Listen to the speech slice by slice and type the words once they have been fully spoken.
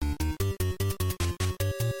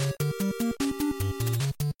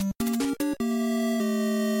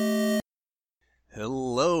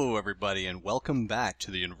everybody, and welcome back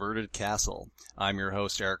to the Inverted Castle. I'm your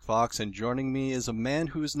host, Eric Fox, and joining me is a man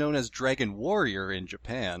who is known as Dragon Warrior in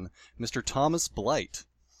Japan, Mr. Thomas Blight.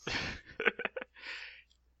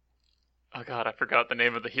 Oh god, I forgot the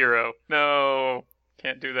name of the hero. No,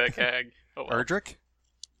 can't do that gag. Oh well. Erdrick?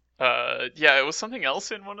 Yeah, it was something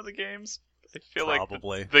else in one of the games. I feel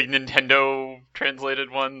Probably. like the Nintendo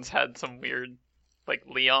translated ones had some weird, like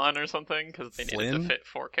Leon or something, because they needed to fit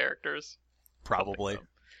 4 characters. Probably.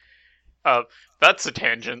 That's a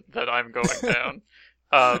tangent that I'm going down.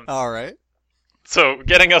 Alright. So,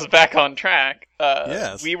 getting us back on track,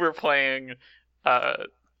 Yes. we were playing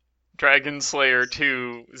Dragon Slayer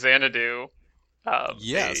 2 Xanadu,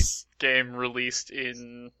 Yes. a game released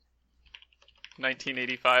in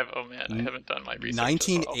 1985. Oh man, I haven't done my research.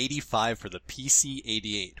 1985 for the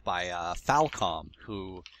PC-88 by Falcom,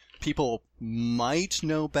 who people might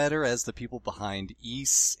know better as the people behind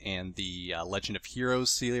Ys and the Legend of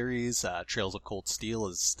Heroes series. Trails of Cold Steel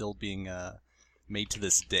is still being made to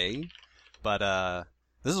this day. But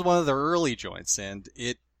this is one of their early joints, and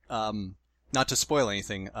it, not to spoil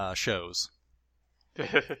anything, shows.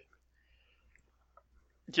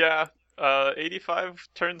 Yeah, 85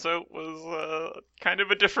 turns out was kind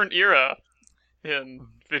of a different era in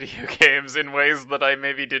video games in ways that I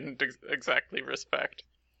maybe didn't exactly respect.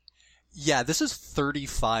 Yeah, this is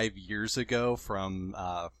 35 years ago from,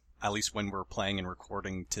 at least when we're playing and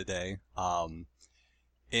recording today. And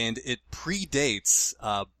it predates,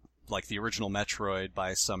 like the original Metroid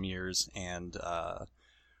by some years, and,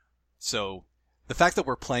 so the fact that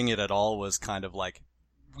we're playing it at all was kind of like,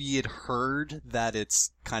 we had heard that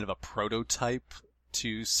it's kind of a prototype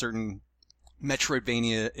to certain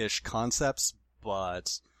Metroidvania-ish concepts,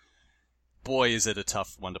 but boy is it a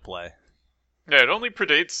tough one to play. Yeah, it only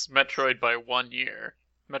predates Metroid by 1 year.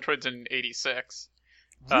 Metroid's in 86.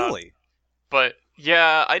 Really? But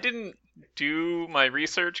yeah, I didn't do my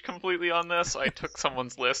research completely on this. I took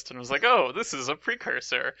someone's list and was like, oh, this is a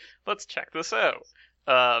precursor. Let's check this out.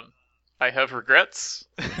 I have regrets.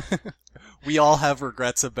 We all have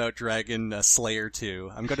regrets about Dragon Slayer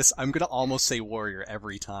 2. I'm gonna almost say Warrior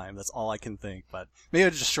every time. That's all I can think, but maybe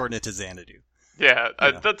I'll just shorten it to Xanadu. Yeah,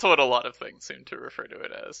 that's what a lot of things seem to refer to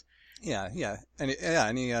it as. Yeah.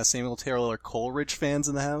 Any Samuel Taylor Coleridge fans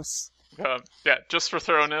in the house? Yeah, just for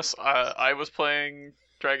thoroughness, I was playing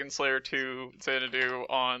Dragon Slayer 2 Xanadu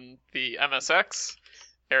on the MSX.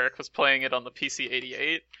 Eric was playing it on the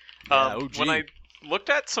PC-88. OG. When I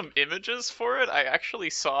looked at some images for it, I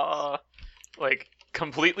actually saw like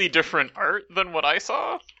completely different art than what I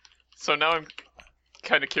saw. So now I'm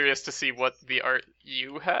kind of curious to see what the art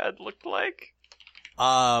you had looked like.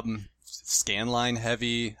 Scanline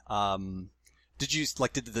heavy. Did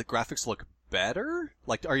the graphics look better?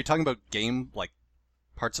 Like, are you talking about game, like,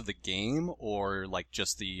 parts of the game, or like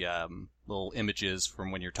just the little images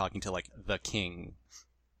from when you're talking to like the king?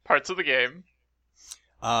 Parts of the game.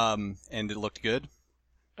 And it looked good?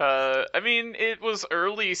 I mean, it was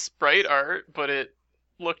early sprite art, but it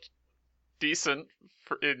looked decent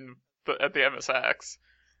at the MSX.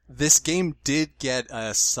 This game did get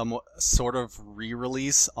a sort of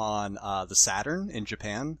re-release on the Saturn in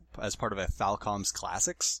Japan as part of a Falcom's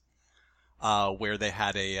Classics, where they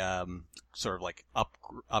had a sort of like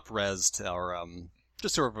up-resed or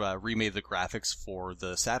just sort of remade the graphics for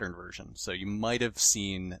the Saturn version. So you might have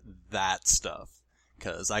seen that stuff.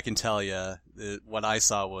 Because I can tell you, what I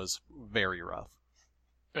saw was very rough.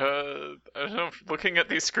 I don't know, looking at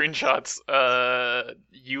these screenshots,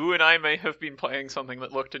 you and I may have been playing something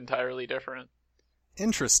that looked entirely different.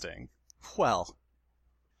 Interesting. Well,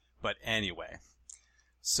 but anyway.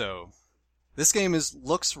 So, this game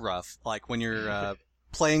looks rough, like when you're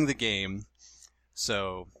playing the game.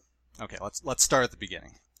 So, okay, let's start at the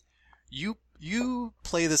beginning. You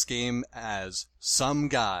play this game as some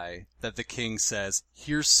guy that the king says,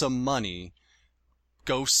 here's some money,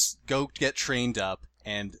 go get trained up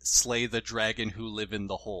and slay the dragon who live in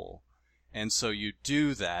the hole. And so you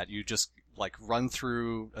do that, you just like run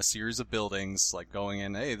through a series of buildings, like going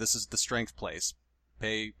in, hey, this is the strength place,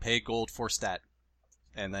 pay gold for stat.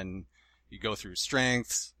 And then you go through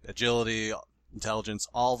strength, agility, intelligence,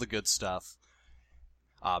 all the good stuff.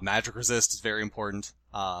 Magic resist is very important.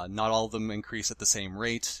 Not all of them increase at the same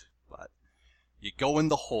rate, but you go in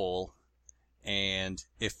the hole, and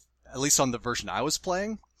if, at least on the version I was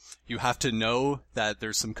playing, you have to know that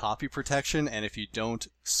there's some copy protection, and if you don't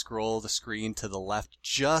scroll the screen to the left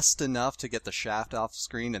just enough to get the shaft off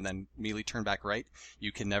screen and then immediately turn back right,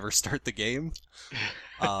 you can never start the game.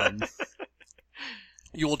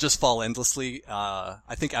 You will just fall endlessly.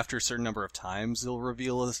 I think after a certain number of times it'll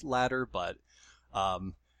reveal a ladder, but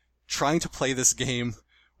trying to play this game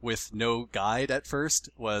with no guide at first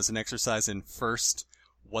was an exercise in first,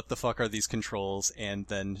 what the fuck are these controls, and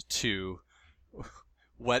then 2,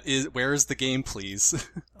 where is the game, please?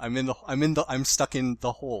 I'm stuck in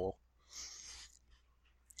the hole.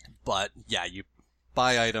 But yeah, you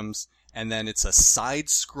buy items, and then it's a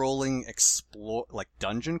side-scrolling like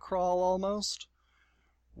dungeon crawl almost,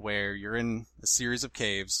 where you're in a series of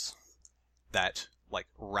caves that like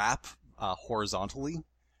wrap horizontally,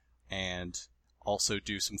 and also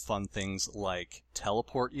do some fun things like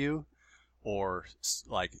teleport you, or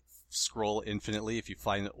like scroll infinitely. If you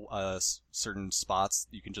find certain spots,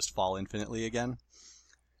 you can just fall infinitely again.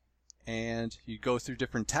 And you go through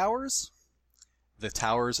different towers. The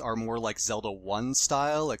towers are more like Zelda 1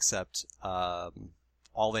 style, except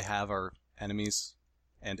all they have are enemies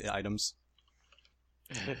and items.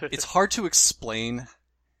 It's hard to explain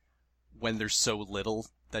when there's so little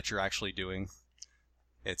that you're actually doing.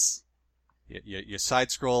 It's you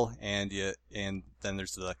side scroll, and then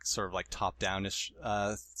there's the sort of like top downish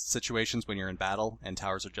situations when you're in battle, and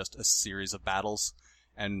towers are just a series of battles.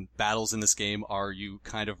 And battles in this game are you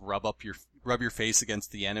kind of rub your face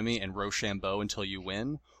against the enemy and Rochambeau until you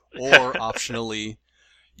win, or optionally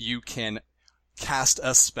you can cast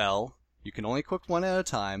a spell. You can only equip one at a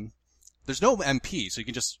time. There's no MP, so you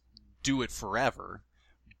can just do it forever,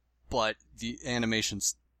 but the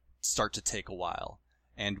animations start to take a while.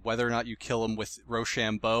 And whether or not you kill them with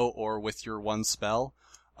Rochambeau or with your one spell,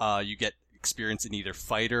 you get experience in either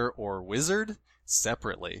fighter or wizard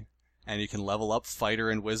separately. And you can level up fighter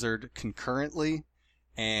and wizard concurrently,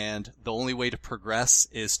 and the only way to progress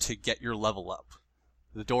is to get your level up.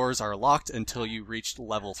 The doors are locked until you reach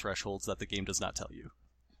level thresholds that the game does not tell you.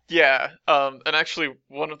 Yeah, and actually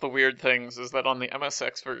one of the weird things is that on the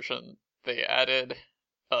MSX version, they added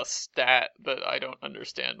a stat that I don't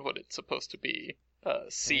understand what it's supposed to be.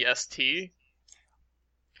 CST.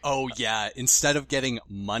 Oh yeah, instead of getting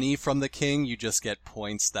money from the king, you just get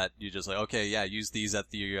points that you just like, okay, yeah, use these at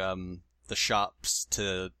the shops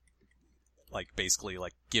to like basically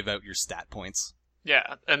like give out your stat points.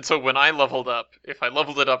 Yeah, and so when I leveled up, if I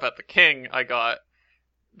leveled it up at the king, I got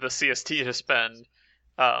the CST to spend.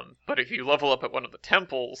 But if you level up at one of the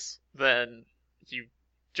temples, then you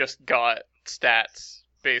just got stats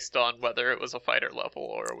based on whether it was a fighter level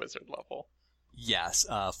or a wizard level. Yes,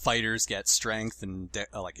 fighters get strength and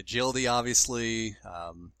like agility, obviously.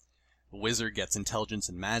 Wizard gets intelligence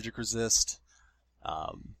and magic resist.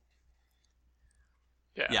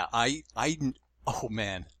 Yeah, oh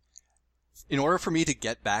man. In order for me to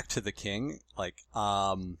get back to the king, like,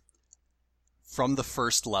 from the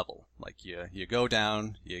first level, like you go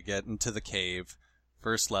down, you get into the cave,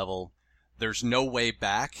 first level, there's no way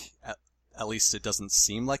back, at least it doesn't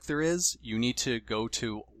seem like there is. You need to go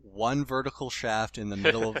to one vertical shaft in the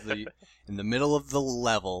middle of the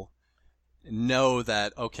level, know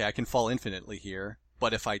that, okay, I can fall infinitely here,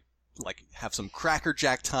 but if I like have some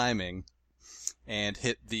crackerjack timing and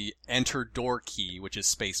hit the enter door key, which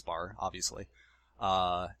is spacebar, obviously,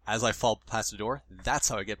 as I fall past the door, that's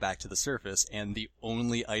how I get back to the surface and the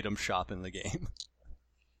only item shop in the game.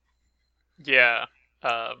 Yeah.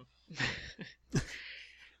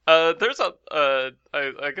 There's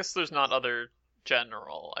I guess there's not other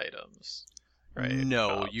general items, right?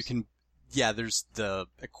 No, you can. Yeah, there's the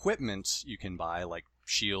equipment you can buy, like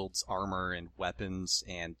shields, armor, and weapons,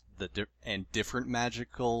 and and different magic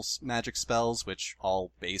spells, which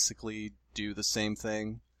all basically do the same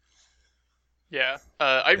thing. Yeah,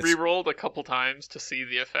 I rerolled a couple times to see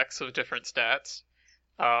the effects of different stats.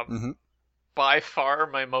 By far,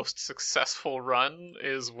 my most successful run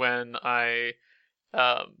is when I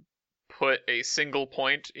put a single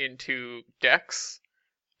point into Dex,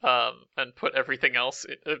 and put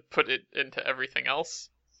it into everything else.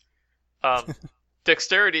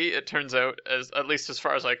 Dexterity, it turns out, at least as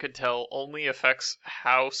far as I could tell, only affects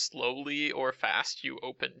how slowly or fast you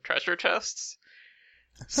open treasure chests.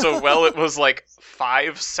 So, it was like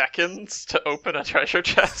 5 seconds to open a treasure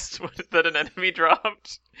chest that an enemy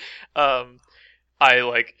dropped.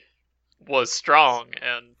 I was strong,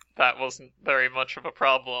 and that wasn't very much of a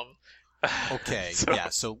problem. Okay, yeah,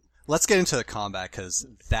 so let's get into the combat, because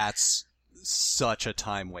that's such a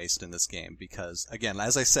time waste in this game, because, again,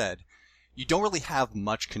 as I said, you don't really have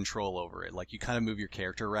much control over it. Like, you kind of move your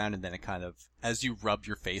character around, and then it kind of, as you rub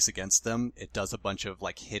your face against them, it does a bunch of,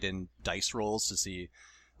 like, hidden dice rolls to see,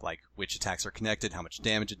 like, which attacks are connected, how much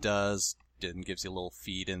damage it does, and gives you a little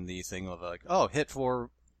feed in the thing of, like, oh, hit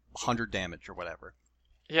for 100 damage, or whatever.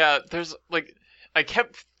 Yeah, there's, I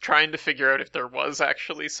kept trying to figure out if there was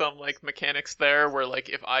actually some, mechanics there where,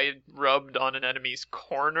 if I rubbed on an enemy's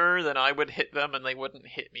corner, then I would hit them and they wouldn't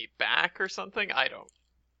hit me back or something. I don't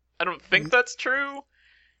I don't think that's true.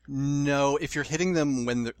 No, if you're hitting them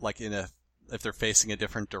when they're like if they're facing a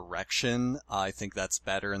different direction, I think that's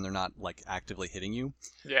better, and they're not like actively hitting you.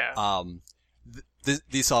 Yeah.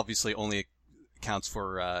 This obviously only accounts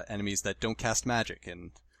for enemies that don't cast magic,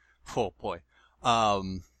 and oh boy.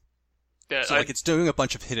 Yeah, So like it's doing a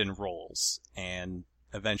bunch of hidden rolls, and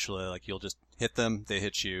eventually like you'll just hit them, they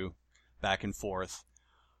hit you, back and forth.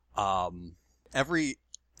 Every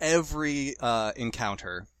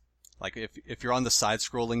encounter, like if you're on the side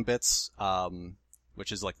scrolling bits,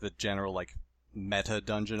 which is like the general like meta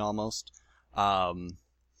dungeon almost,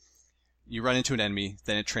 you run into an enemy,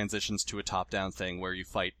 then it transitions to a top-down thing where you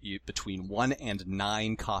fight between 1 and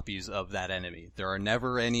 9 copies of that enemy. There are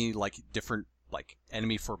never any like different like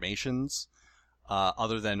enemy formations,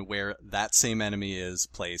 other than where that same enemy is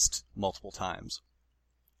placed multiple times.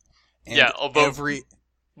 And yeah, although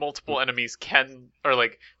multiple enemies or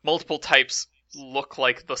like multiple types look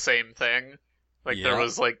like the same thing. Like there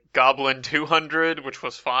was like Goblin 200, which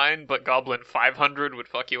was fine, but Goblin 500 would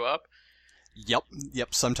fuck you up. Yep.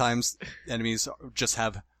 Sometimes enemies just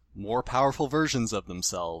have more powerful versions of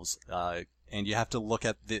themselves, and you have to look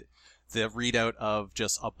at the readout of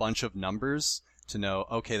just a bunch of numbers to know,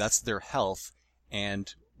 okay, that's their health,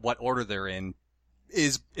 and what order they're in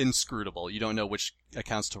is inscrutable. You don't know which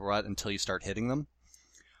accounts to what until you start hitting them.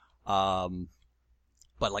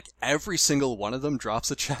 But like every single one of them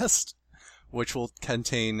drops a chest, which will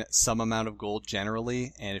contain some amount of gold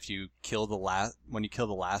generally, and if you kill when you kill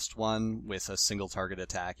the last one with a single target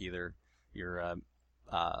attack, either your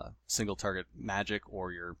single target magic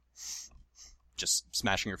or you're just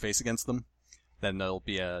smashing your face against them, then there'll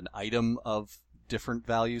be an item of different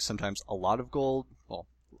value, sometimes a lot of gold, well,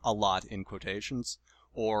 a lot in quotations,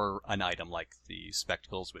 or an item like the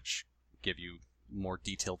spectacles, which give you more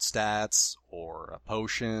detailed stats, or a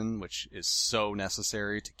potion, which is so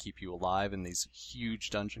necessary to keep you alive in these huge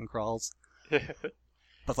dungeon crawls.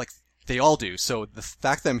 But like, they all do. So the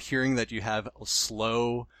fact that I'm hearing that you have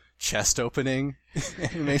slow chest opening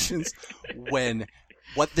animations, when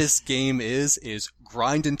what this game is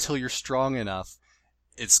grind until you're strong enough,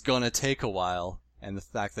 it's gonna take a while, and the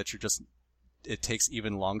fact that it takes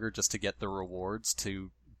even longer just to get the rewards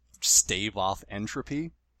to stave off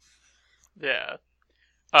entropy. Yeah.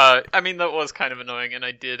 I mean, that was kind of annoying, and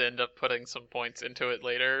I did end up putting some points into it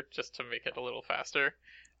later, just to make it a little faster.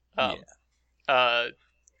 But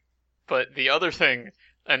the other thing,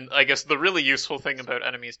 and I guess the really useful thing about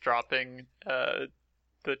enemies dropping the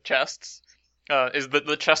chests, is that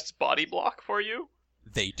the chests body block for you.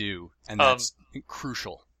 They do, and that's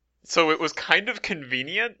crucial. So it was kind of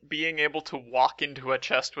convenient being able to walk into a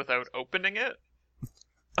chest without opening it.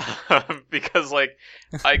 Because, like,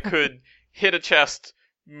 I could hit a chest,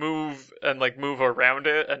 move around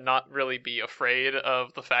it, and not really be afraid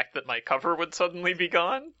of the fact that my cover would suddenly be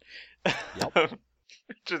gone. Yep.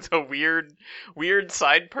 Which is a weird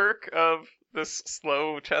side perk of this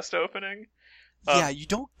slow chest opening. Yeah, you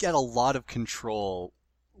don't get a lot of control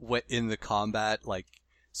in the combat. Like,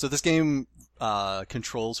 so this game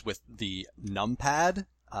controls with the numpad,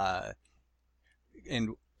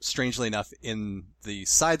 and strangely enough, in the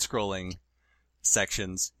side-scrolling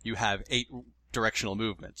sections, you have 8 directional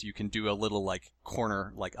movements. You can do a little like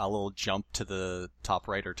corner, like a little jump to the top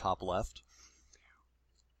right or top left.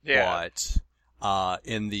 Yeah. But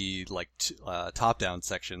in the like top-down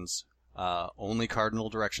sections, only cardinal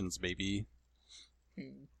directions, baby.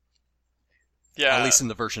 Yeah. At least in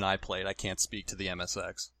the version I played. I can't speak to the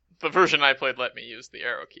MSX. The version I played let me use the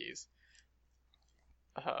arrow keys.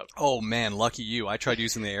 Oh man, lucky you. I tried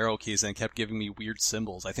using the arrow keys and it kept giving me weird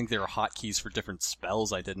symbols. I think they were hotkeys for different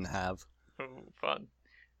spells I didn't have. Ooh, fun.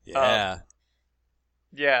 Yeah.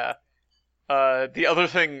 Yeah. The other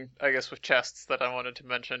thing, I guess, with chests that I wanted to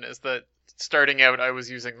mention is that starting out I was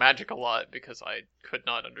using magic a lot because I could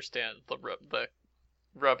not understand the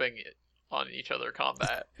rubbing it on each other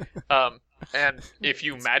combat. And if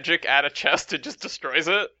you magic at a chest, it just destroys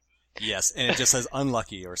it. Yes, and it just says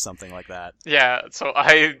unlucky or something like that. Yeah, so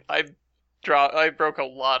I broke a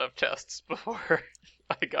lot of chests before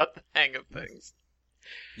I got the hang of things.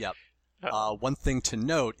 Yep. One thing to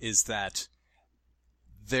note is that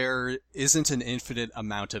there isn't an infinite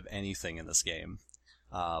amount of anything in this game.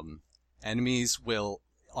 Enemies will,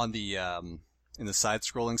 in the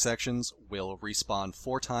side-scrolling sections, will respawn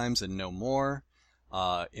 4 times and no more.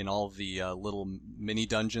 In all of the little mini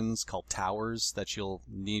dungeons called towers that you'll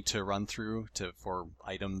need to run through for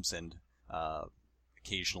items and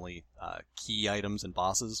occasionally key items and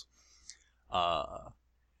bosses.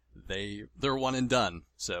 They're one and done.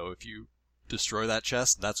 So if you destroy that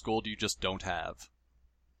chest, that's gold you just don't have.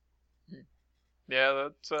 Yeah,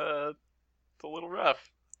 that's it's a little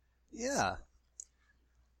rough. Yeah.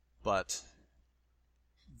 But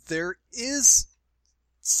there is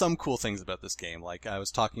some cool things about this game. Like I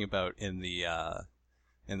was talking about in the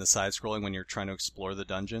side scrolling when you're trying to explore the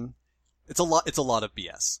dungeon. It's a lot of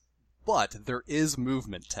BS. But there is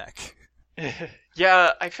movement tech.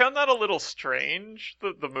 Yeah, I found that a little strange,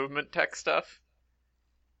 the movement tech stuff.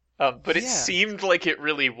 But it seemed like it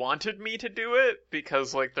really wanted me to do it,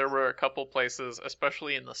 because like there were a couple places,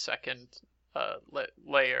 especially in the second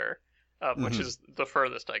layer, which is the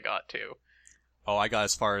furthest I got to. Oh, I got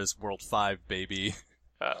as far as World 5, baby.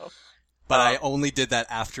 Oh. But I only did that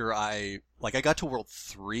after I got to World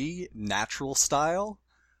 3, natural style,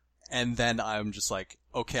 and then I'm just like,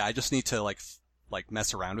 okay, I just need to like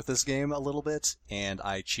mess around with this game a little bit, and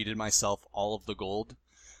I cheated myself all of the gold.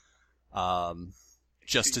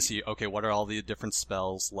 Just to see, okay, what are all the different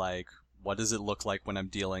spells like? What does it look like when I'm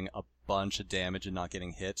dealing a bunch of damage and not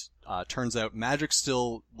getting hit? Turns out magic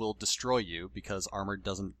still will destroy you because armor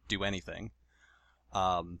doesn't do anything.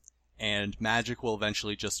 And magic will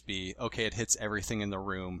eventually just be, okay, it hits everything in the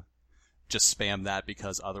room. Just spam that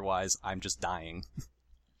because otherwise I'm just dying.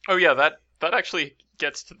 Oh yeah, that actually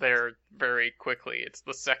gets to there very quickly. It's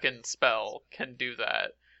the second spell can do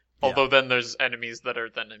that. Although then there's enemies that are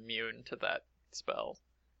then immune to that spell,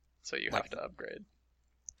 so you have to upgrade.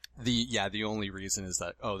 The only reason is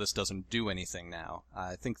that, this doesn't do anything now.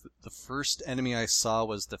 I think the first enemy I saw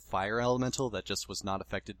was the fire elemental that just was not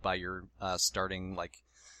affected by your starting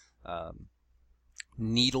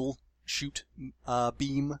needle shoot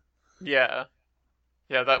beam. Yeah,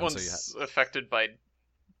 that one's affected by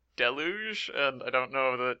deluge, and I don't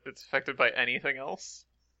know that it's affected by anything else.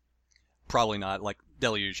 Probably not. Like,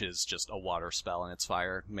 Deluge is just a water spell and it's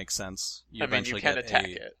fire. Makes sense. You can attack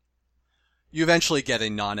it. You eventually get a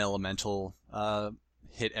non-elemental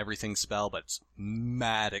hit everything spell, but it's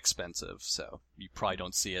mad expensive, so you probably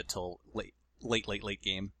don't see it till late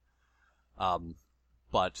game.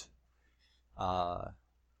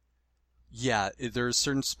 There's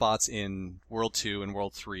certain spots in World 2 and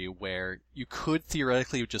World 3 where you could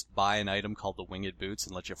theoretically just buy an item called the Winged Boots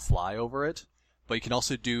and let you fly over it. But you can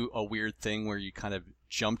also do a weird thing where you kind of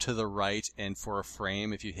jump to the right, and for a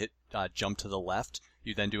frame, if you hit jump to the left,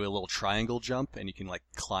 you then do a little triangle jump, and you can like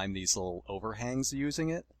climb these little overhangs using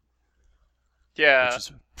it. Yeah. Which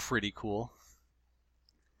is pretty cool.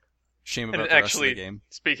 Shame about the rest of the game.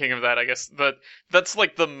 Speaking of that, I guess that's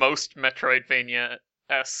like the most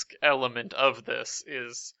Metroidvania-esque element of this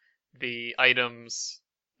is the items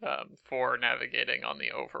for navigating on the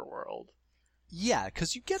overworld. Yeah,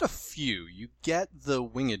 because you get a few. You get the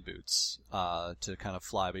Winged Boots to kind of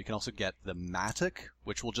fly, but you can also get the Matic,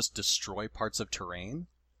 which will just destroy parts of terrain.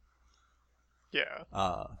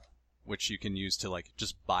 Yeah. Which you can use to like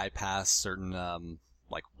just bypass certain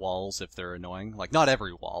like walls if they're annoying. Like not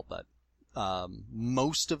every wall, but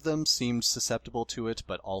most of them seem susceptible to it.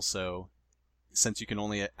 But also, since you can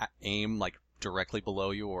only aim like directly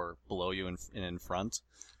below you or below you and in front,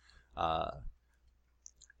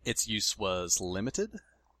 its use was limited.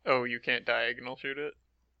 Oh, you can't diagonal shoot it?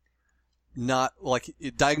 Not, like,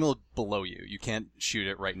 diagonal below you. You can't shoot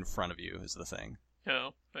it right in front of you, is the thing.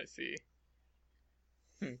 Oh, I see.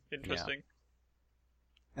 Interesting.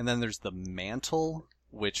 Yeah. And then there's the mantle,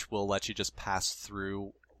 which will let you just pass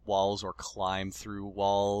through walls or climb through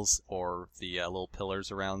walls or the little pillars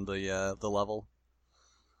around the level.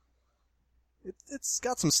 It's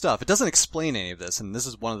got some stuff. It doesn't explain any of this, and this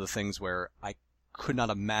is one of the things where I could not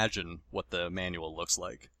imagine what the manual looks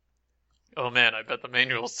like. Oh man, I bet the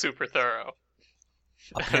manual's super thorough.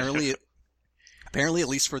 Apparently, at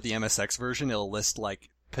least for the MSX version, it'll list like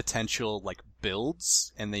potential like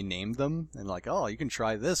builds, and they name them, and like, oh, you can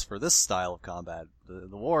try this for this style of combat.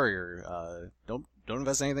 The warrior, don't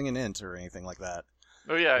invest anything in int or anything like that.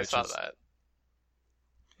 Oh yeah, I saw that.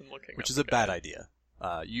 Which is a bad idea.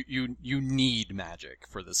 You need magic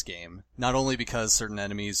for this game. Not only because certain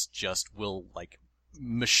enemies just will, like,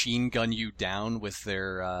 machine gun you down with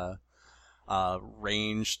their,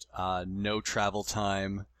 ranged, no travel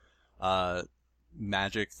time,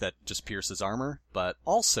 magic that just pierces armor, but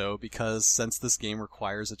also because since this game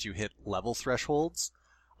requires that you hit level thresholds,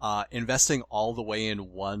 investing all the way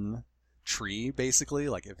in one tree, basically,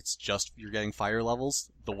 like if it's just you're getting fire levels,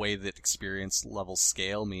 the way that experience levels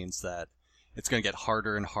scale means that it's going to get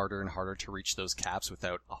harder and harder and harder to reach those caps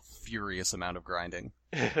without a furious amount of grinding.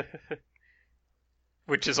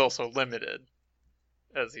 Which is also limited,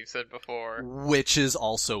 as you said before. Which is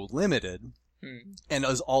also limited, and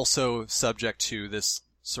is also subject to this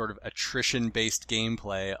sort of attrition-based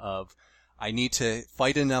gameplay of, I need to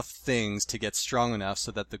fight enough things to get strong enough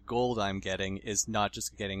so that the gold I'm getting is not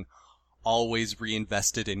just getting always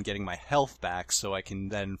reinvested in getting my health back so I can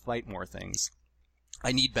then fight more things.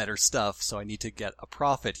 I need better stuff, so I need to get a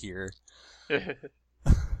profit here.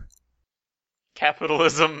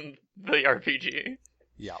 Capitalism, the RPG.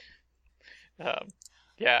 Yeah.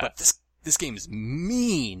 Yeah. But this game is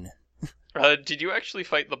mean. Did you actually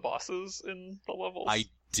fight the bosses in the levels? I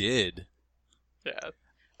did. Yeah.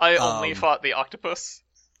 I only fought the octopus,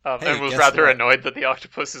 hey, and was guess rather what? annoyed that the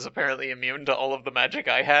octopus is apparently immune to all of the magic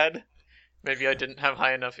I had. Maybe I didn't have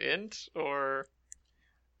high enough int, or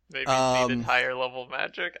maybe needed higher level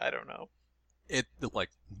magic. I don't know.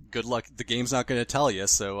 Good luck. The game's not going to tell you,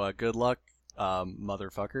 so good luck,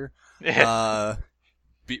 motherfucker.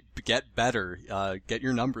 Get better. Get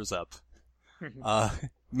your numbers up.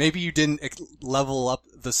 Maybe you didn't level up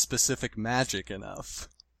the specific magic enough.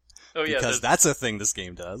 Oh yeah, because that's a thing this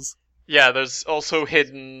game does. Yeah, there's also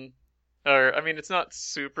hidden, or I mean, it's not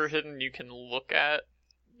super hidden. You can look at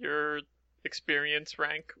your experience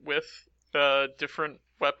rank with different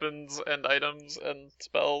weapons and items and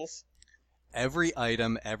spells. Every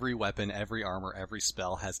item, every weapon, every armor, every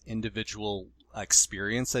spell has individual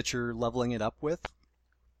experience that you're leveling it up with.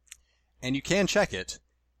 And you can check it.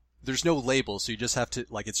 There's no label, so you just have to,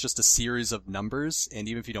 it's just a series of numbers, and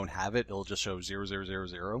even if you don't have it, it'll just show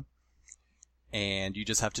 0000. And you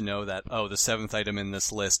just have to know that, the 7th item in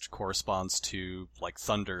this list corresponds to,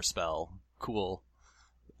 Thunder spell. Cool.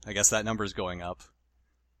 I guess that number's going up.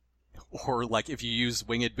 Or, if you use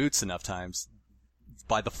Winged Boots enough times,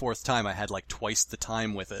 by the 4th time I had, twice the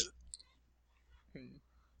time with it.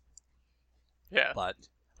 Yeah. But,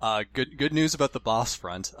 good news about the boss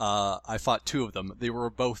front. I fought 2 of them. They were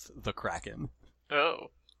both the Kraken.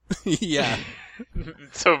 Oh. Yeah.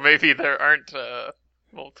 So maybe there aren't,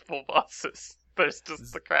 multiple bosses. There's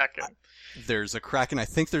just the Kraken. There's a Kraken. I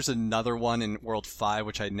think there's another one in World 5,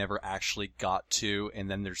 which I never actually got to. And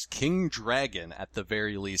then there's King Dragon, at the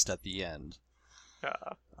very least, at the end.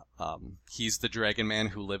 He's the dragon man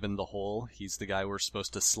who live in the hole. He's the guy we're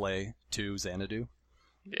supposed to slay to Xanadu.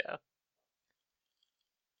 Yeah.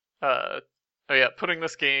 Putting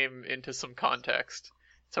this game into some context.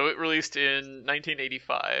 So it released in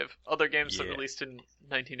 1985. Other games that released in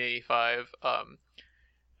 1985,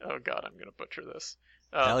 oh god, I'm gonna butcher this.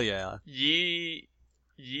 Hell yeah. Yi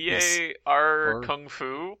Ar Kung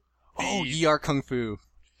Fu. Yi Ar Kung Fu.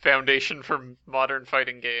 Foundation for modern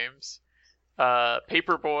fighting games.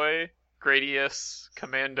 Paperboy, Gradius,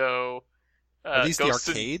 Commando. Are these Ghosts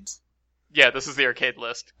the arcades? Yeah, this is the arcade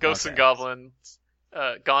list. Ghosts and Goblins,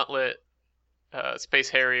 Gauntlet, Space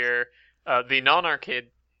Harrier. The non-arcade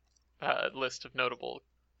list of notable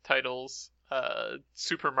titles: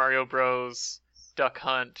 Super Mario Bros., Duck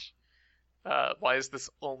Hunt. Why is this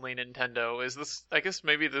only Nintendo? Is this? I guess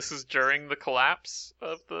maybe this is during the collapse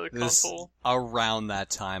of the console. Around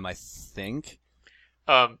that time, I think.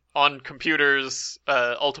 On computers,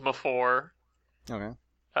 Ultima 4. Okay.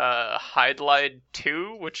 Hydlide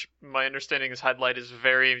 2, which my understanding is Hydlide is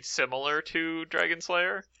very similar to Dragon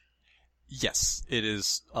Slayer. Yes, it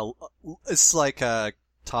is. It's like a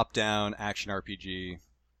top-down action RPG.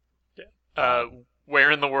 Yeah.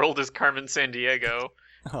 Where in the world is Carmen Sandiego?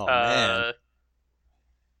 Oh, man.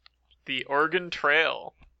 The Oregon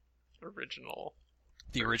Trail original.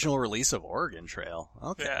 The original release of Oregon Trail.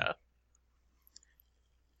 Okay. Yeah.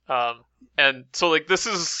 And so, this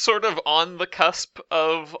is sort of on the cusp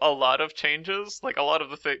of a lot of changes. A lot of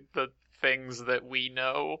the things that we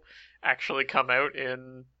know actually come out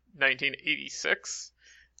in 1986.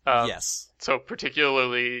 Yes. So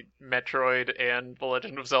particularly Metroid and The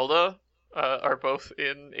Legend of Zelda are both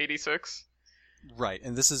in 86. Right,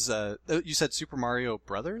 and this is, you said Super Mario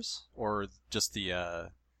Brothers? Or just the,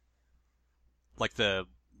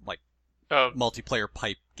 multiplayer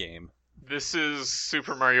pipe game? This is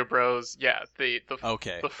Super Mario Bros. Yeah, the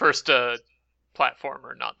first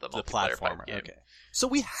platformer, not the multiplayer pipe game. Okay. So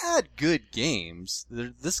we had good games.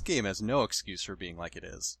 This game has no excuse for being like it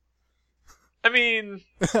is. I mean...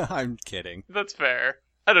 I'm kidding. That's fair.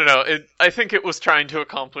 I don't know. I think it was trying to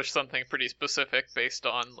accomplish something pretty specific based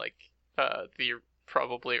on, the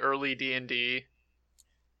probably early D&D.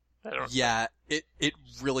 Yeah, it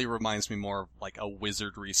really reminds me more of a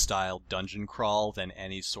wizardry-style dungeon crawl than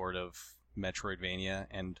any sort of Metroidvania.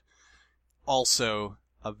 And also,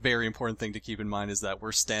 a very important thing to keep in mind is that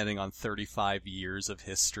we're standing on 35 years of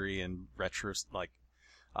history and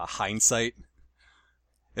hindsight.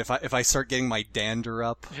 If I start getting my dander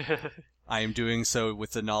up, I am doing so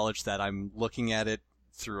with the knowledge that I'm looking at it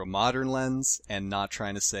through a modern lens and not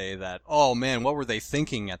trying to say that, oh man, what were they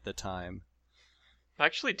thinking at the time?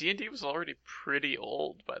 Actually, D&D was already pretty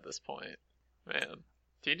old by this point. Man,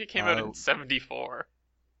 D&D came out in 74.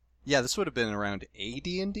 Yeah, this would have been around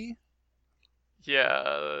AD&D? Yeah,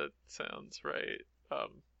 that sounds right. I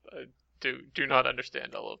do not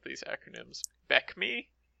understand all of these acronyms. BECME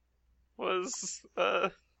was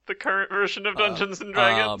the current version of Dungeons and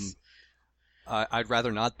Dragons. I'd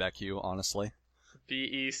rather not beck you, honestly.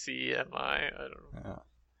 BECMI? I don't know.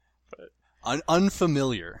 But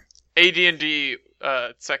unfamiliar. AD&D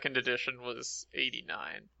 2nd edition was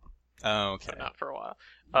 89. Oh, okay. So not for a while.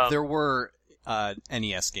 There were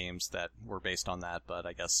NES games that were based on that, but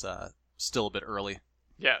I guess still a bit early.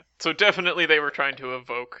 Yeah, so definitely they were trying to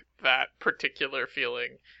evoke that particular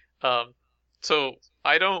feeling. So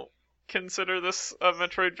I don't consider this a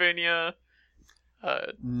Metroidvania.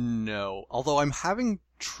 No, although I'm having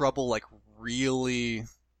trouble really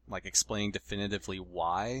explaining definitively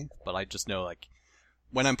why, but I just know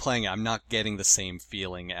when I'm playing it, I'm not getting the same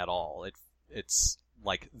feeling at all. It's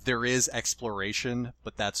there is exploration,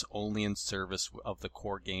 but that's only in service of the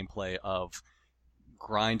core gameplay of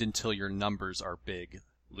grind until your numbers are big,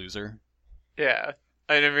 loser. Yeah.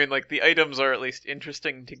 I mean, the items are at least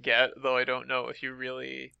interesting to get, though I don't know if you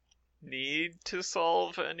really need to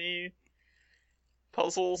solve any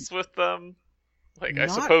puzzles with them. I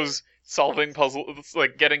suppose solving puzzles,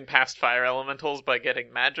 getting past fire elementals by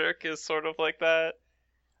getting magic is sort of like that.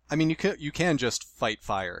 I mean, you can just fight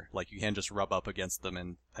fire. You can just rub up against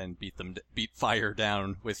them and beat fire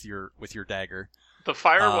down with your dagger. The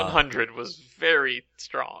fire 100 was very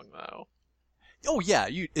strong, though. Oh yeah,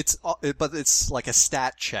 but it's like a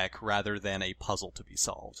stat check rather than a puzzle to be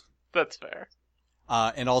solved. That's fair.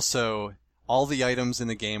 And also, all the items in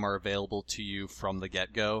the game are available to you from the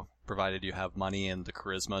get-go, provided you have money and the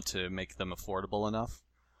charisma to make them affordable enough.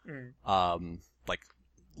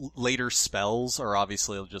 Later spells are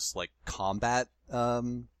obviously just combat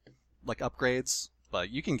upgrades, but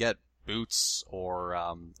you can get boots or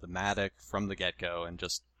the Matic from the get-go and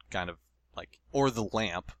just kind of or the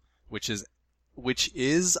lamp, which is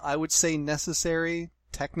I would say necessary.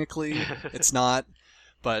 Technically it's not,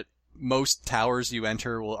 but most towers you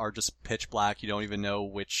enter are just pitch black. You don't even know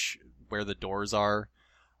where the doors are.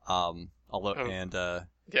 The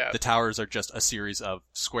towers are just a series of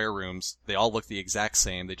square rooms. They all look the exact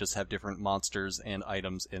same. They just have different monsters and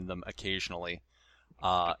items in them occasionally.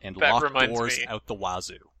 And that locked doors out the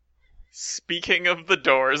wazoo. Speaking of the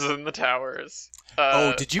doors in the towers.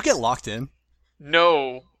 Did you get locked in?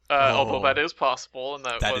 No. Although that is possible. And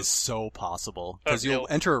that is so possible. Because you'll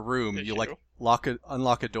enter a room, you'll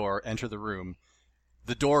unlock a door, enter the room.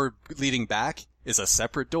 The door leading back is a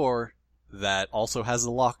separate door that also has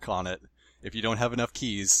a lock on it. If you don't have enough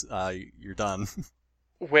keys, you're done.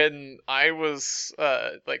 When I was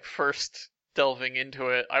first delving into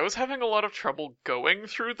it, I was having a lot of trouble going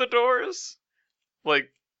through the doors.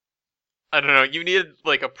 I don't know, you needed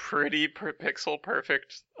a pretty pixel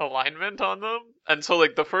perfect alignment on them. And so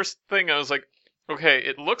the first thing I was okay,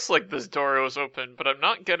 it looks like this door was open, but I'm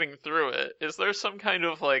not getting through it. Is there some kind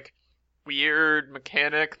of weird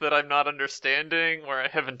mechanic that I'm not understanding where I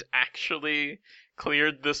haven't actually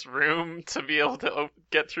cleared this room to be able to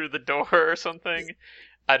get through the door or something?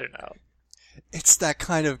 I don't know. It's that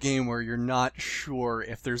kind of game where you're not sure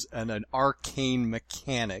if there's an arcane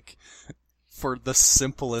mechanic for the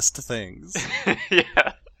simplest things.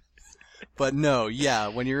 Yeah. But no, yeah,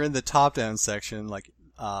 when you're in the top-down section,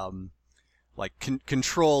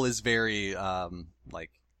 control is very,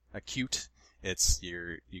 acute.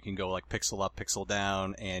 You can go pixel up, pixel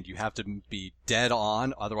down, and you have to be dead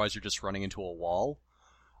on, otherwise you're just running into a wall.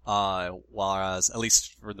 Whereas, at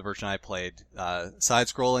least for the version I played,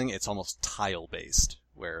 side-scrolling, it's almost tile-based,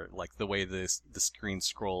 where, the way the screen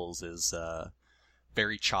scrolls is,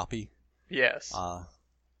 very choppy. Yes.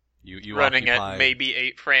 You running at maybe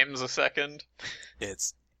 8 frames a second.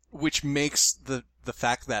 Which makes the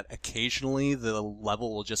fact that occasionally the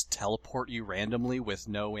level will just teleport you randomly with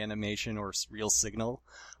no animation or real signal,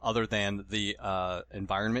 other than the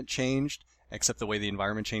environment changed, except the way the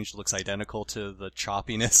environment changed looks identical to the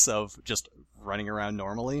choppiness of just running around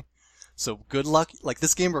normally. So good luck.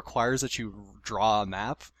 This game requires that you draw a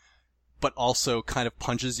map, but also kind of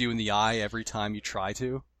punches you in the eye every time you try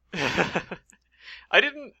to. I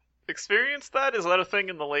didn't experience that. Is that a thing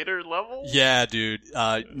in the later levels? Yeah, dude.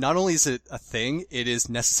 Not only is it a thing, it is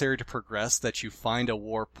necessary to progress that you find a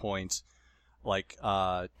warp point,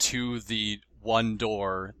 to the one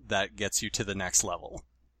door that gets you to the next level.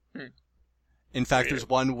 In fact, there's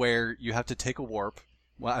one where you have to take a warp.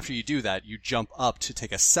 Well, after you do that, you jump up to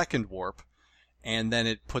take a second warp, and then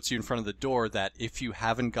it puts you in front of the door that if you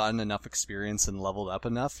haven't gotten enough experience and leveled up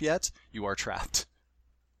enough yet, you are trapped.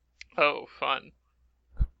 Oh, fun.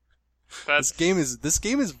 This game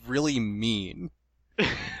is really mean.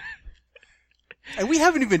 And we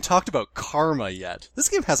haven't even talked about karma yet. This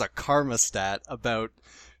game has a karma stat about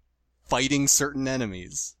fighting certain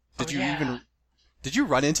enemies. Did you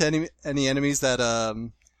run into any enemies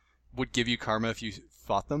that would give you karma if you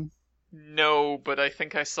fought them? No, but I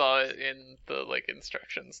think I saw it in the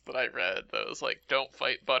instructions that I read. That was like, don't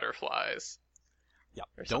fight butterflies. Yeah,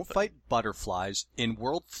 don't fight butterflies. In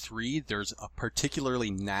World 3, there's a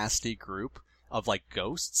particularly nasty group of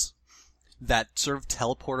ghosts that sort of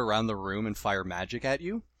teleport around the room and fire magic at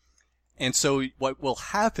you. And so what will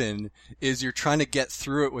happen is you're trying to get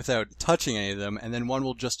through it without touching any of them, and then one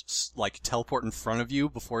will just teleport in front of you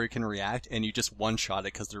before you can react, and you just one-shot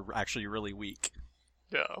it because they're actually really weak.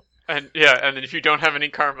 Yeah. And then if you don't have any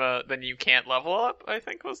karma, then you can't level up, I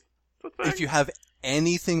think was the thing. If you have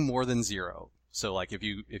anything more than 0, so if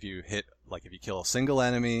you kill a single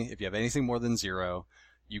enemy, if you have anything more than 0,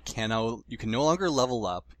 you can no longer level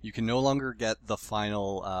up. You can no longer get the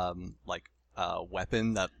final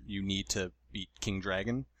weapon that you need to beat King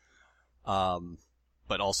Dragon.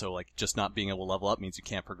 But also just not being able to level up means you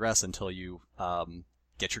can't progress until you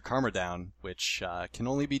get your karma down, which can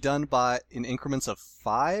only be done in increments of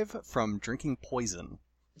 5 from drinking poison.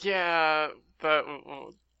 Yeah, what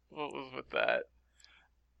was with that?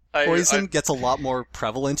 Poison gets a lot more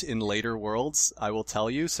prevalent in later worlds, I will tell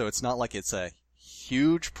you, so it's not like it's a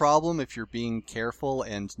huge problem if you're being careful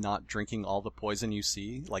and not drinking all the poison you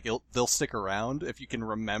see. They'll stick around if you can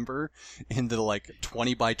remember in the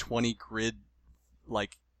 20 by 20 grid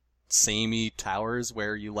samey towers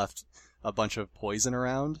where you left a bunch of poison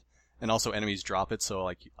around. And also enemies drop it,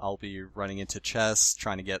 so I'll be running into chests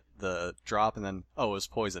trying to get the drop, and then it was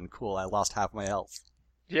poison. Cool, I lost half my health.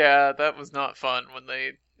 Yeah, that was not fun when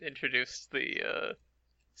they introduced the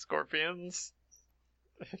scorpions.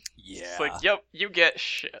 Yeah. It's yep, you get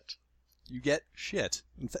shit. You get shit.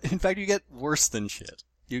 In fact, you get worse than shit.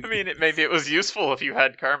 Maybe it was useful if you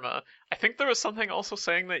had karma. I think there was something also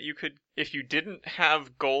saying that you could, if you didn't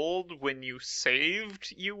have gold when you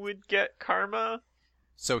saved, you would get karma.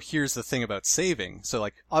 So here's the thing about saving. So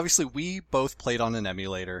obviously we both played on an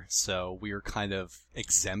emulator, so we were kind of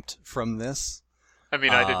exempt from this. I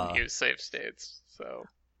didn't use save states, so...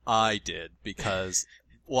 I did, because...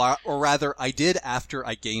 or rather, I did after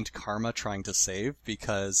I gained karma trying to save,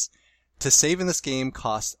 because to save in this game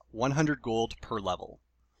costs 100 gold per level.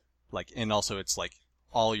 And also it's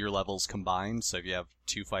all your levels combined, so if you have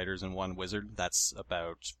 2 fighters and 1 wizard, that's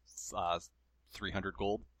about 300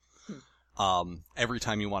 gold. Every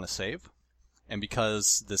time you want to save. And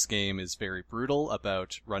because this game is very brutal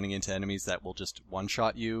about running into enemies that will just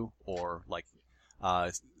one-shot you, or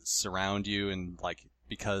surround you, and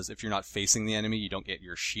because if you're not facing the enemy, you don't get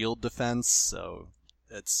your shield defense, so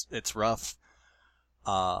it's rough.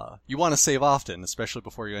 You want to save often, especially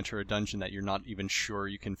before you enter a dungeon that you're not even sure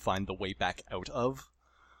you can find the way back out of.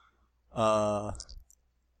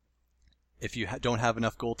 If you don't have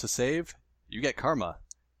enough gold to save, you get karma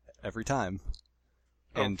every time.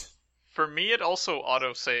 And for me, it also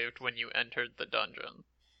auto-saved when you entered the dungeon.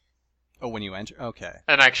 Oh, when you enter? Okay.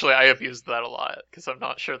 And actually, I have used that a lot, because I'm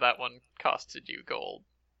not sure that one costed you gold.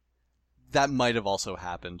 That might have also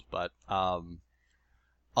happened, but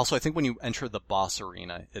also I think when you enter the boss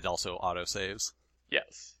arena, it also autosaves.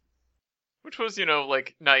 Yes. Which was,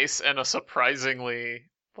 nice and a surprisingly,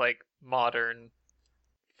 modern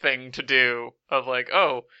thing to do. Of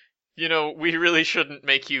we really shouldn't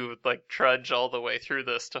make you, trudge all the way through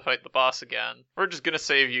this to fight the boss again. We're just gonna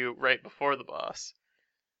save you right before the boss.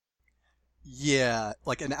 Yeah,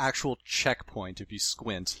 an actual checkpoint if you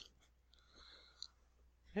squint.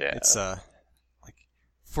 Yeah. It's,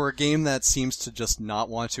 for a game that seems to just not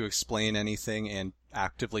want to explain anything and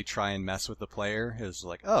actively try and mess with the player, is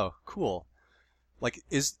oh, cool.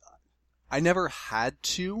 I never had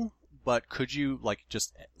to, but could you,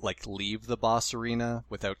 just, leave the boss arena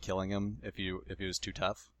without killing him if it was too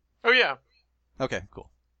tough? Oh, yeah. Okay, cool.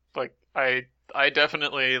 I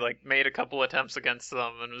definitely, made a couple attempts against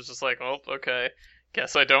them and was just oh, okay.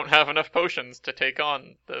 Guess I don't have enough potions to take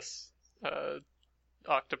on this,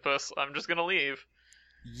 octopus. I'm just gonna leave.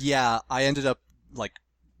 Yeah, I ended up,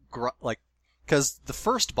 because the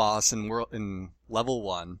first boss in level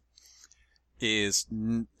 1 is,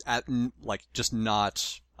 just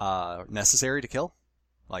not, necessary to kill.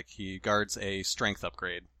 He guards a strength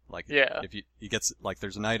upgrade. Yeah. If he gets,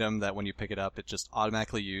 there's an item that when you pick it up, it just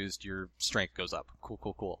automatically used, your strength goes up.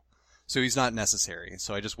 Cool. So he's not necessary.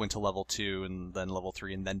 So I just went to level 2 and then level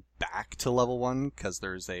 3 and then back to level 1 because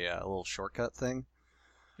there's a little shortcut thing.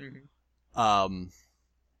 Mm-hmm.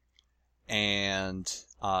 and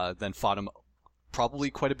then fought him probably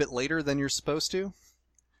quite a bit later than you're supposed to.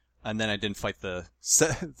 And then I didn't fight the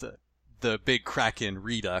big Kraken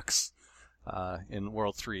Redux in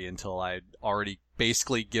World 3 until I'd already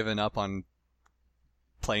basically given up on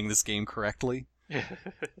playing this game correctly. Fair.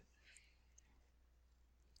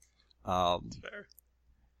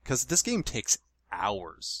 Because this game takes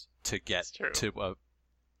hours to get to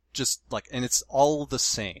just like, and it's all the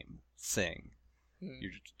same thing.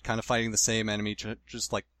 You're kind of fighting the same enemy,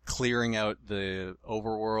 just like clearing out the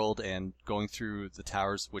overworld and going through the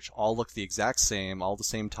towers, which all look the exact same, all the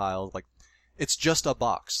same tiles. Like, it's just a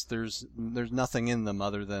box. There's nothing in them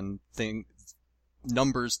other than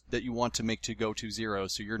numbers that you want to make to go to 0,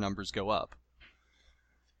 so your numbers go up.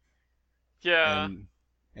 Yeah.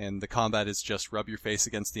 And the combat is just rub your face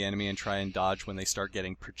against the enemy and try and dodge when they start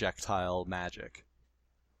getting projectile magic.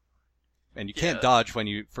 And you can't dodge when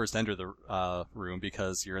you first enter the room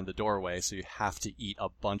because you're in the doorway, so you have to eat a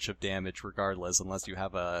bunch of damage regardless, unless you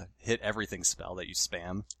have a hit everything spell that you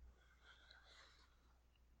spam.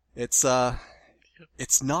 It's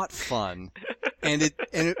not fun. And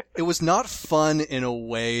it was not fun in a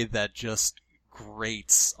way that just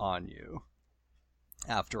grates on you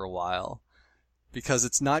after a while. Because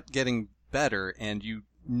it's not getting better, and you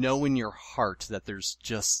know in your heart that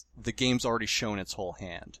the game's already shown its whole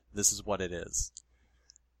hand. This is what it is.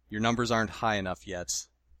 Your numbers aren't high enough yet.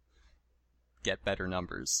 Get better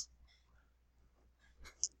numbers.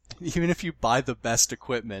 Even if you buy the best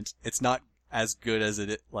equipment, it's not as good as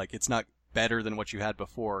it's not better than what you had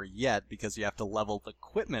before yet, because you have to level the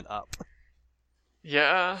equipment up.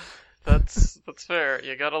 Yeah, that's fair.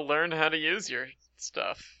 You gotta learn how to use your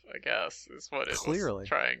stuff, I guess, is what it was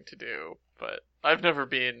trying to do. But I've never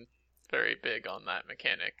been very big on that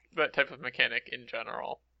type of mechanic in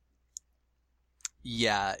general.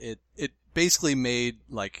 Yeah, it basically made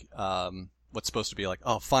like what's supposed to be like,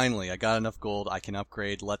 oh, finally I got enough gold, I can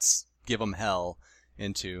upgrade, let's give them hell,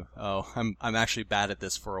 into, oh, I'm actually bad at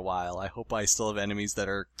this for a while, I hope I still have enemies that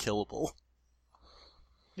are killable.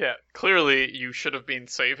 Yeah, clearly you should have been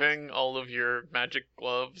saving all of your magic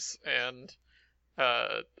gloves and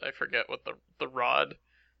I forget what the rod,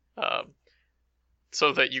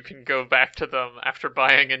 so that you can go back to them after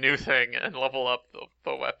buying a new thing and level up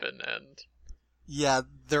the weapon. And yeah,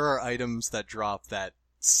 there are items that drop that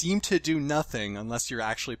seem to do nothing unless you're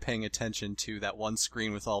actually paying attention to that one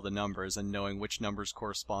screen with all the numbers and knowing which numbers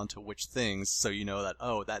correspond to which things, so you know that,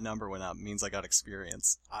 oh, that number went up, means I got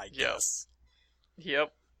experience, I guess.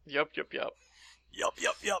 Yep.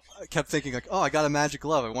 I kept thinking, like, oh, I got a magic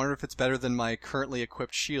glove. I wonder if it's better than my currently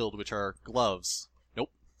equipped shield, which are gloves.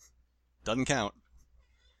 Nope. Doesn't count.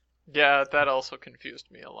 Yeah, that also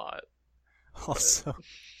confused me a lot. Also,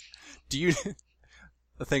 the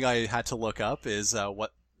thing I had to look up is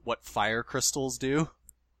what fire crystals do.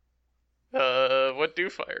 What do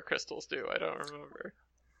fire crystals do? I don't remember.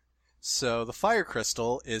 So the fire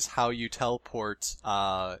crystal is how you teleport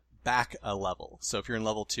back a level. So if you're in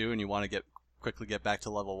level 2 and you want to quickly get back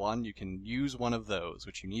to level 1, you can use one of those,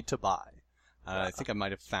 which you need to buy. I think I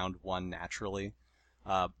might have found one naturally.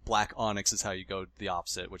 Black onyx is how you go the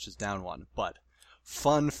opposite, which is down 1. But,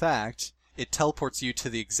 fun fact, it teleports you to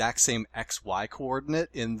the exact same XY coordinate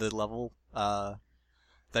in the level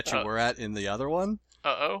that you were at in the other one.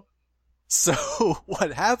 Uh-oh. So,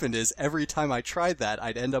 what happened is, every time I tried that,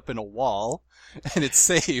 I'd end up in a wall, and it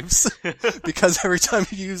saves, because every time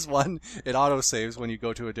you use one, it auto-saves when you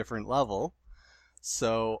go to a different level.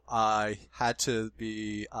 So, I had to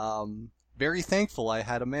be very thankful I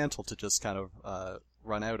had a mantle to just kind of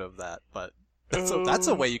run out of that, but that's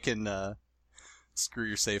a way you can screw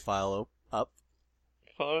your save file up.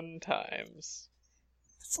 Fun times.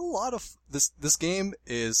 It's a lot of... This game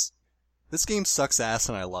sucks ass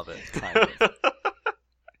and I love it, kind of.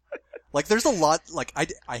 Like, there's a lot, like,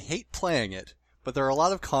 I hate playing it, but there are a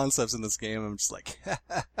lot of concepts in this game I'm just like,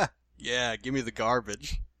 yeah, give me the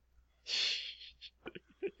garbage.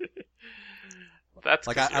 That's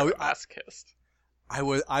like, you're a masochist.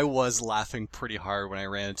 I was laughing pretty hard when I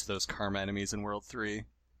ran into those karma enemies in World 3.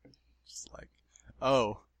 Just like,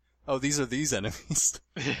 oh, these are these enemies.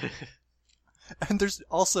 And there's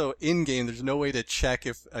also, in-game, there's no way to check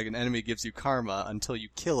if an enemy gives you karma until you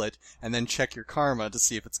kill it, and then check your karma to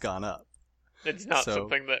see if it's gone up. It's not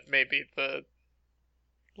something that maybe the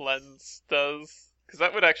lens does, because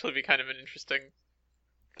that would actually be kind of an interesting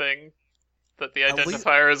thing, that the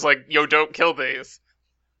identifier is like, yo, don't kill these.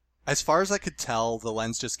 As far as I could tell, the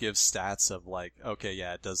lens just gives stats of like, okay,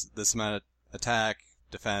 yeah, it does this amount of attack,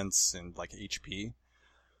 defense, and like HP.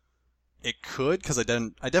 It could, because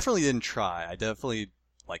I definitely didn't try. I definitely,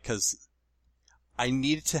 like, because I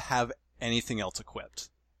needed to have anything else equipped.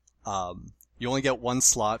 You only get one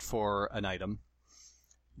slot for an item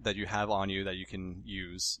that you have on you that you can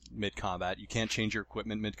use mid-combat. You can't change your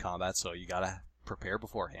equipment mid-combat, so you gotta prepare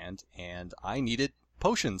beforehand. And I needed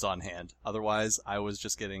potions on hand. Otherwise, I was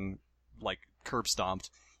just getting, like, curb stomped,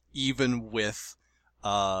 even with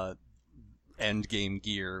end game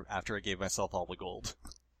gear after I gave myself all the gold.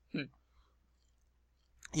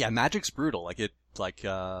 Yeah, magic's brutal.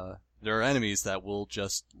 There are enemies that will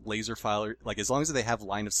just laser fire, like, as long as they have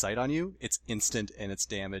line of sight on you, it's instant and it's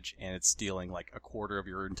damage and it's stealing, like, a quarter of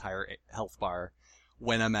your entire health bar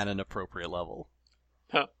when I'm at an appropriate level.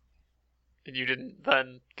 Huh. And you didn't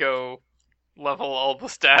then go level all the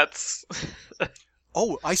stats?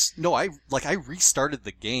 I restarted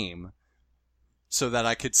the game so that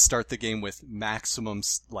I could start the game with maximum,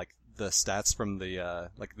 like, the stats from the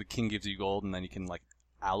king gives you gold and then you can, like,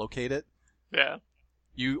 allocate it. Yeah.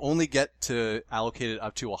 You only get to allocate it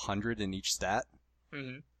up to 100 in each stat.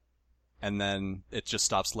 Mm-hmm. And then it just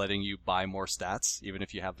stops letting you buy more stats, even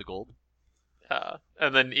if you have the gold.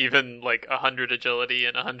 And then even, like, 100 agility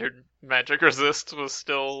and 100 magic resist was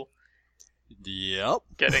still... Yep.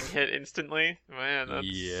 Getting hit instantly? Man, that's...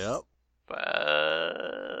 Yep.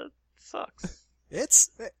 But... sucks.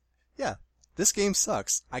 Yeah. This game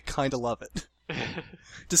sucks. I kinda love it.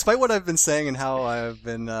 Despite what I've been saying and how I've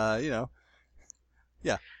been,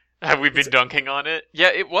 yeah. Have we been dunking on it? Yeah,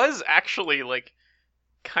 it was actually, like,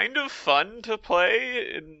 kind of fun to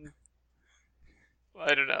play, and...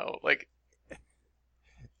 I don't know, like...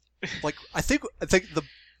 Like, I think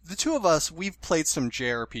the two of us, we've played some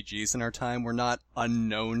JRPGs in our time. We're not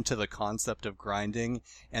unknown to the concept of grinding,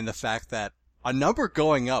 and the fact that a number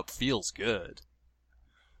going up feels good.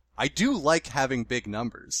 I do like having big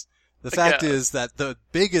numbers. The fact is that the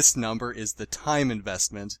biggest number is the time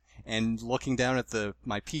investment, and looking down at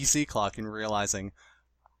my PC clock and realizing,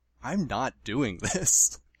 I'm not doing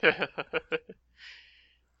this.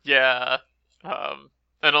 Yeah.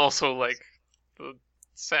 And also, like, the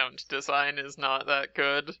sound design is not that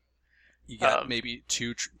good. You got maybe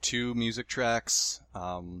two music tracks.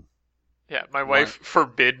 Yeah, my wife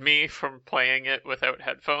forbid me from playing it without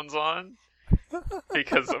headphones on,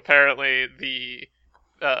 because apparently the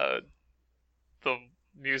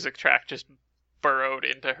music track just burrowed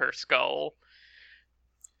into her skull.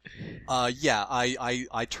 Yeah,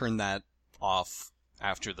 I turned that off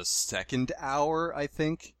after the second hour, I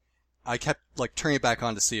think. I kept, like, turning it back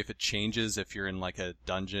on to see if it changes if you're in, like, a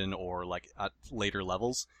dungeon or, like, at later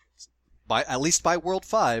levels. At least by World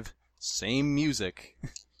 5, same music.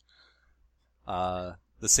 The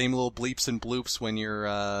same little bleeps and bloops when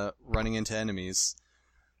you're, running into enemies.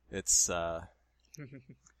 It's,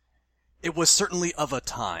 it was certainly of a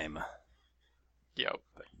time. Yep.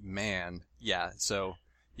 But man, yeah, so,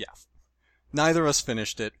 yeah. Neither of us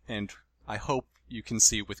finished it, and I hope you can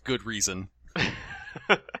see with good reason.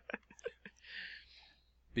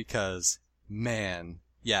 Because, man,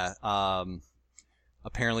 yeah,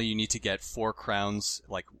 apparently you need to get 4 crowns,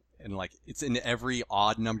 it's in every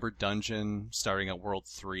odd-numbered dungeon starting at World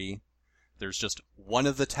 3. There's just one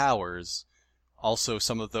of the towers. Also,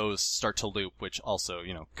 some of those start to loop, which also,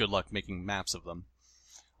 good luck making maps of them.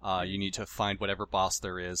 You need to find whatever boss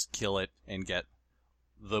there is, kill it, and get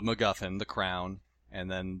the MacGuffin, the crown, and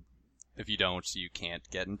then if you don't, you can't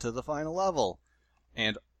get into the final level.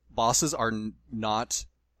 And bosses are not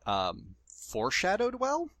foreshadowed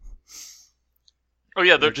well. Oh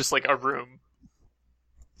yeah, they're just like a room.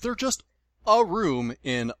 They're just a room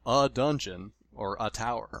in a dungeon, or a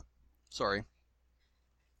tower. Sorry.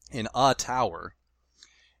 In a tower.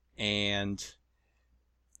 And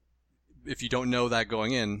if you don't know that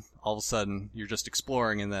going in, all of a sudden you're just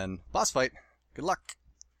exploring and then boss fight. Good luck.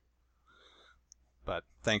 But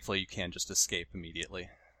thankfully you can just escape immediately,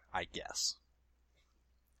 I guess.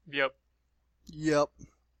 Yep.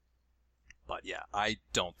 But yeah, I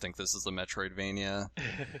don't think this is a Metroidvania.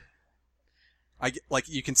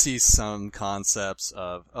 You can see some concepts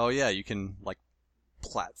of, you can, like,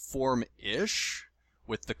 platform-ish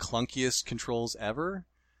with the clunkiest controls ever,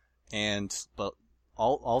 but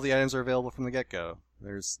all the items are available from the get-go.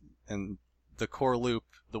 And the core loop,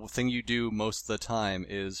 the thing you do most of the time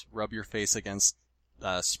is rub your face against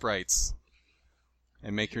sprites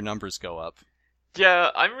and make your numbers go up. Yeah,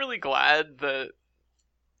 I'm really glad that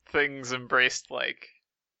things embraced, like,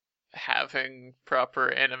 having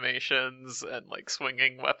proper animations and, like,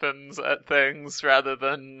 swinging weapons at things rather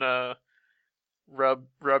than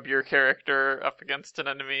rub your character up against an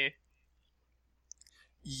enemy.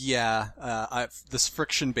 Yeah, this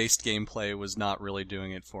friction-based gameplay was not really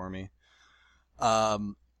doing it for me.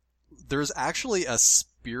 There's actually a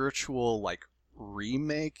spiritual, like,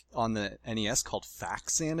 remake on the NES called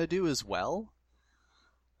Xanadu as well.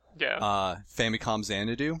 Yeah. Famicom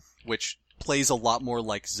Xanadu, which plays a lot more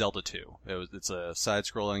like Zelda 2. It's a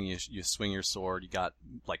side-scrolling, you swing your sword, you got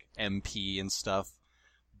like MP and stuff,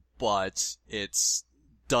 but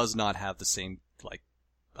does not have the same like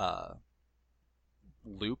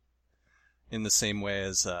loop in the same way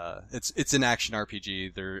as it's an action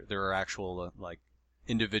RPG. There are actual like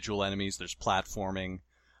individual enemies. There's platforming,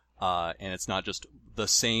 and it's not just the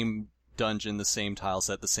same dungeon, the same tile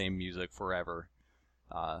set, the same music forever.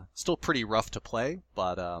 Still pretty rough to play,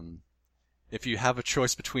 but if you have a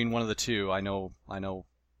choice between one of the two, I know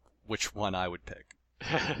which one I would pick.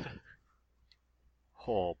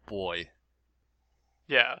 Oh boy.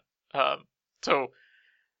 Yeah. So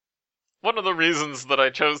one of the reasons that I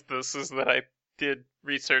chose this is that I did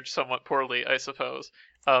research somewhat poorly, I suppose.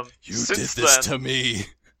 You did this to me.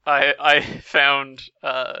 I found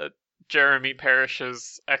Jeremy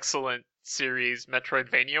Parish's excellent series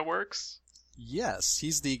Metroidvania Works. Yes,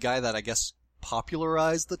 he's the guy that I guess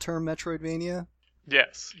popularized the term Metroidvania.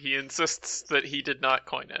 Yes, he insists that he did not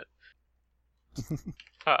coin it.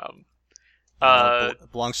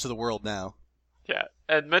 It belongs to the world now. Yeah,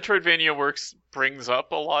 and Metroidvania Works brings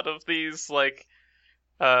up a lot of these, like,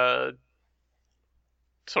 sort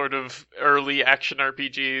of early action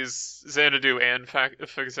RPGs. Xanadu and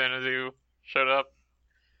Xanadu showed up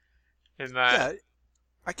in that. Yeah,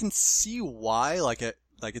 I can see why. Like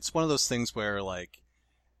it's one of those things where like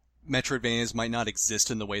Metroidvanias might not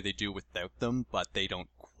exist in the way they do without them, but they don't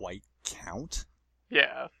quite count.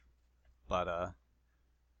 Yeah. But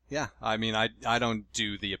yeah, I mean, I don't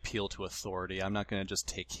do the appeal to authority. I'm not going to just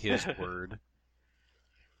take his word.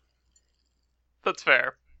 That's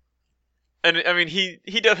fair. And, I mean, he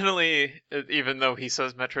definitely, even though he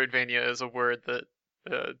says Metroidvania is a word that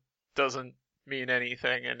doesn't mean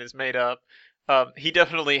anything and is made up, he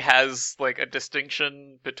definitely has, like, a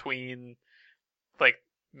distinction between, like,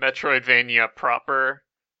 Metroidvania proper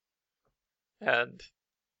and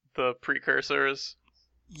the precursors.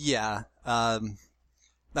 Yeah,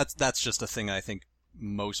 that's just a thing I think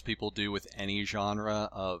most people do with any genre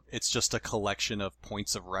of it's just a collection of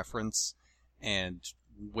points of reference, and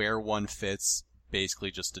where one fits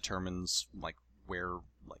basically just determines like where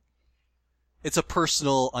like it's a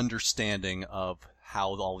personal understanding of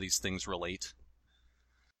how all these things relate.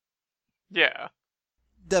 Yeah.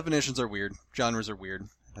 Definitions are weird. Genres are weird.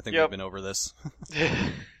 I think we've been over this.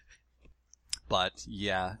 But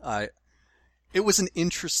yeah, it was an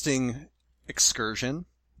interesting excursion.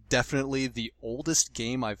 Definitely the oldest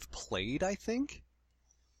game I've played, I think.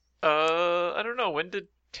 I don't know. When did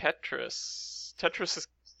Tetris? Tetris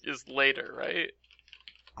is later, right?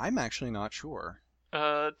 I'm actually not sure.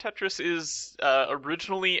 Tetris is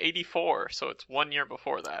originally 84, so it's 1 year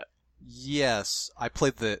before that. Yes, I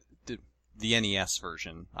played the NES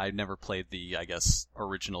version. I've never played the, I guess,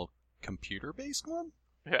 original computer-based one.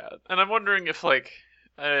 Yeah, and I'm wondering if, like,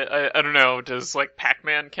 I don't know, does, like,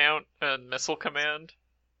 Pac-Man count and Missile Command?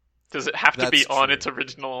 Does it have to be on its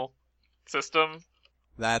original system?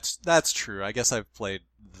 That's true. I guess I've played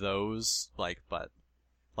those, but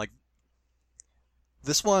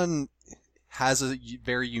this one has a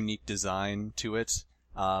very unique design to it.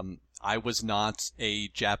 I was not a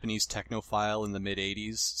Japanese technophile in the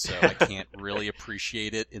mid-'80s, so I can't really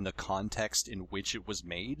appreciate it in the context in which it was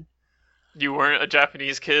made. You weren't a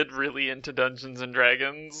Japanese kid really into Dungeons and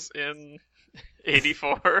Dragons in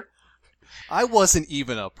 84? I wasn't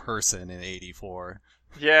even a person in 84.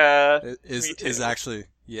 Yeah, me too. Is actually,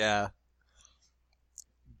 yeah.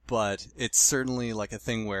 But it's certainly like a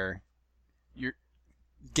thing where your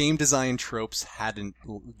game design tropes hadn't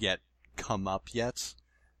yet come up yet.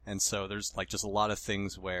 And so there's like just a lot of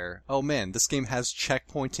things where, oh man, this game has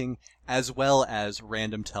checkpointing as well as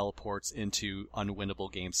random teleports into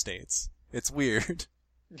unwinnable game states. It's weird.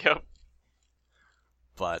 Yep.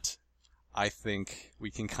 But I think we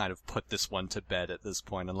can kind of put this one to bed at this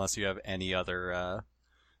point, unless you have any other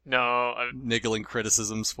niggling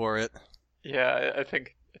criticisms for it. Yeah, I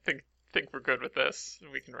think we're good with this.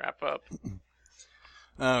 We can wrap up.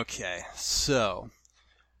 Okay, so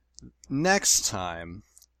next time,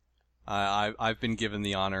 I've been given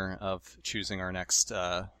the honor of choosing our next.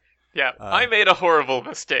 I made a horrible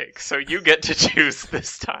mistake, so you get to choose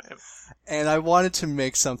this time. And I wanted to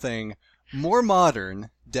make something more modern,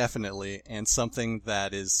 definitely, and something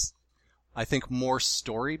that is, I think, more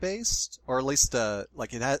story-based, or at least,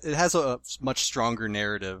 like it has a much stronger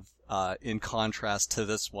narrative, in contrast to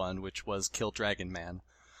this one, which was Kill Dragon Man.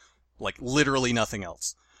 Like, literally nothing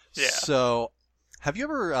else. Yeah. So, have you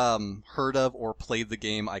ever, heard of or played the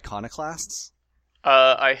game Iconoclasts?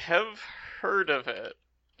 I have heard of it.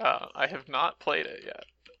 I have not played it yet.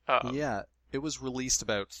 Yeah, it was released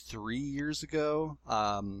about 3 years ago.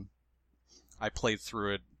 I played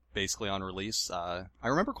through it basically on release. I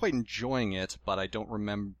remember quite enjoying it, but I don't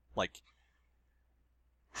remember, like,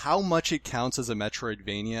 how much it counts as a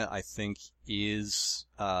Metroidvania, I think, is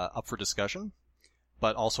up for discussion.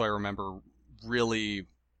 But also I remember really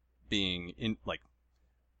being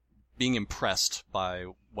impressed by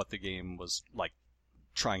what the game was, like,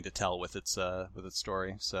 trying to tell with its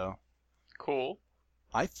story. So Cool.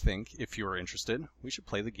 I think, if you're interested, we should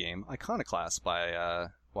play the game Iconoclast by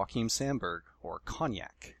Joachim Sandberg, or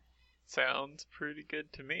Cognac. Sounds pretty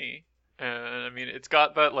good to me. And I mean, it's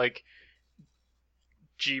got that like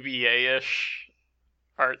GBA-ish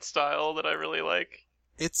art style that I really like.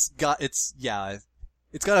 It's got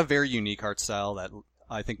a very unique art style that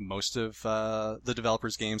I think most of the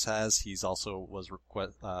developers' games has. He's also was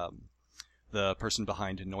the person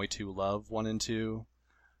behind Noi 2 Love 1 and 2.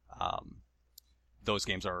 Those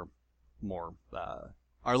games are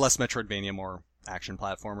less Metroidvania, more action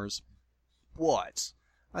platformers. But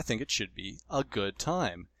I think it should be a good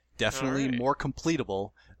time. Definitely Alright. more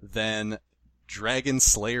completable than Dragon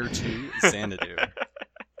Slayer 2 Xanadu.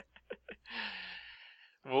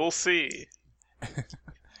 We'll see.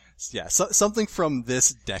 Yeah, something from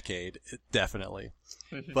this decade, definitely.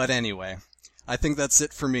 But anyway, I think that's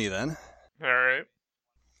it for me then. Alright.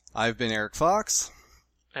 I've been Eric Fox,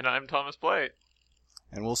 And I'm Thomas Blight.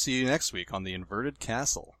 and we'll see you next week on The Inverted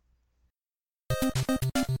Castle.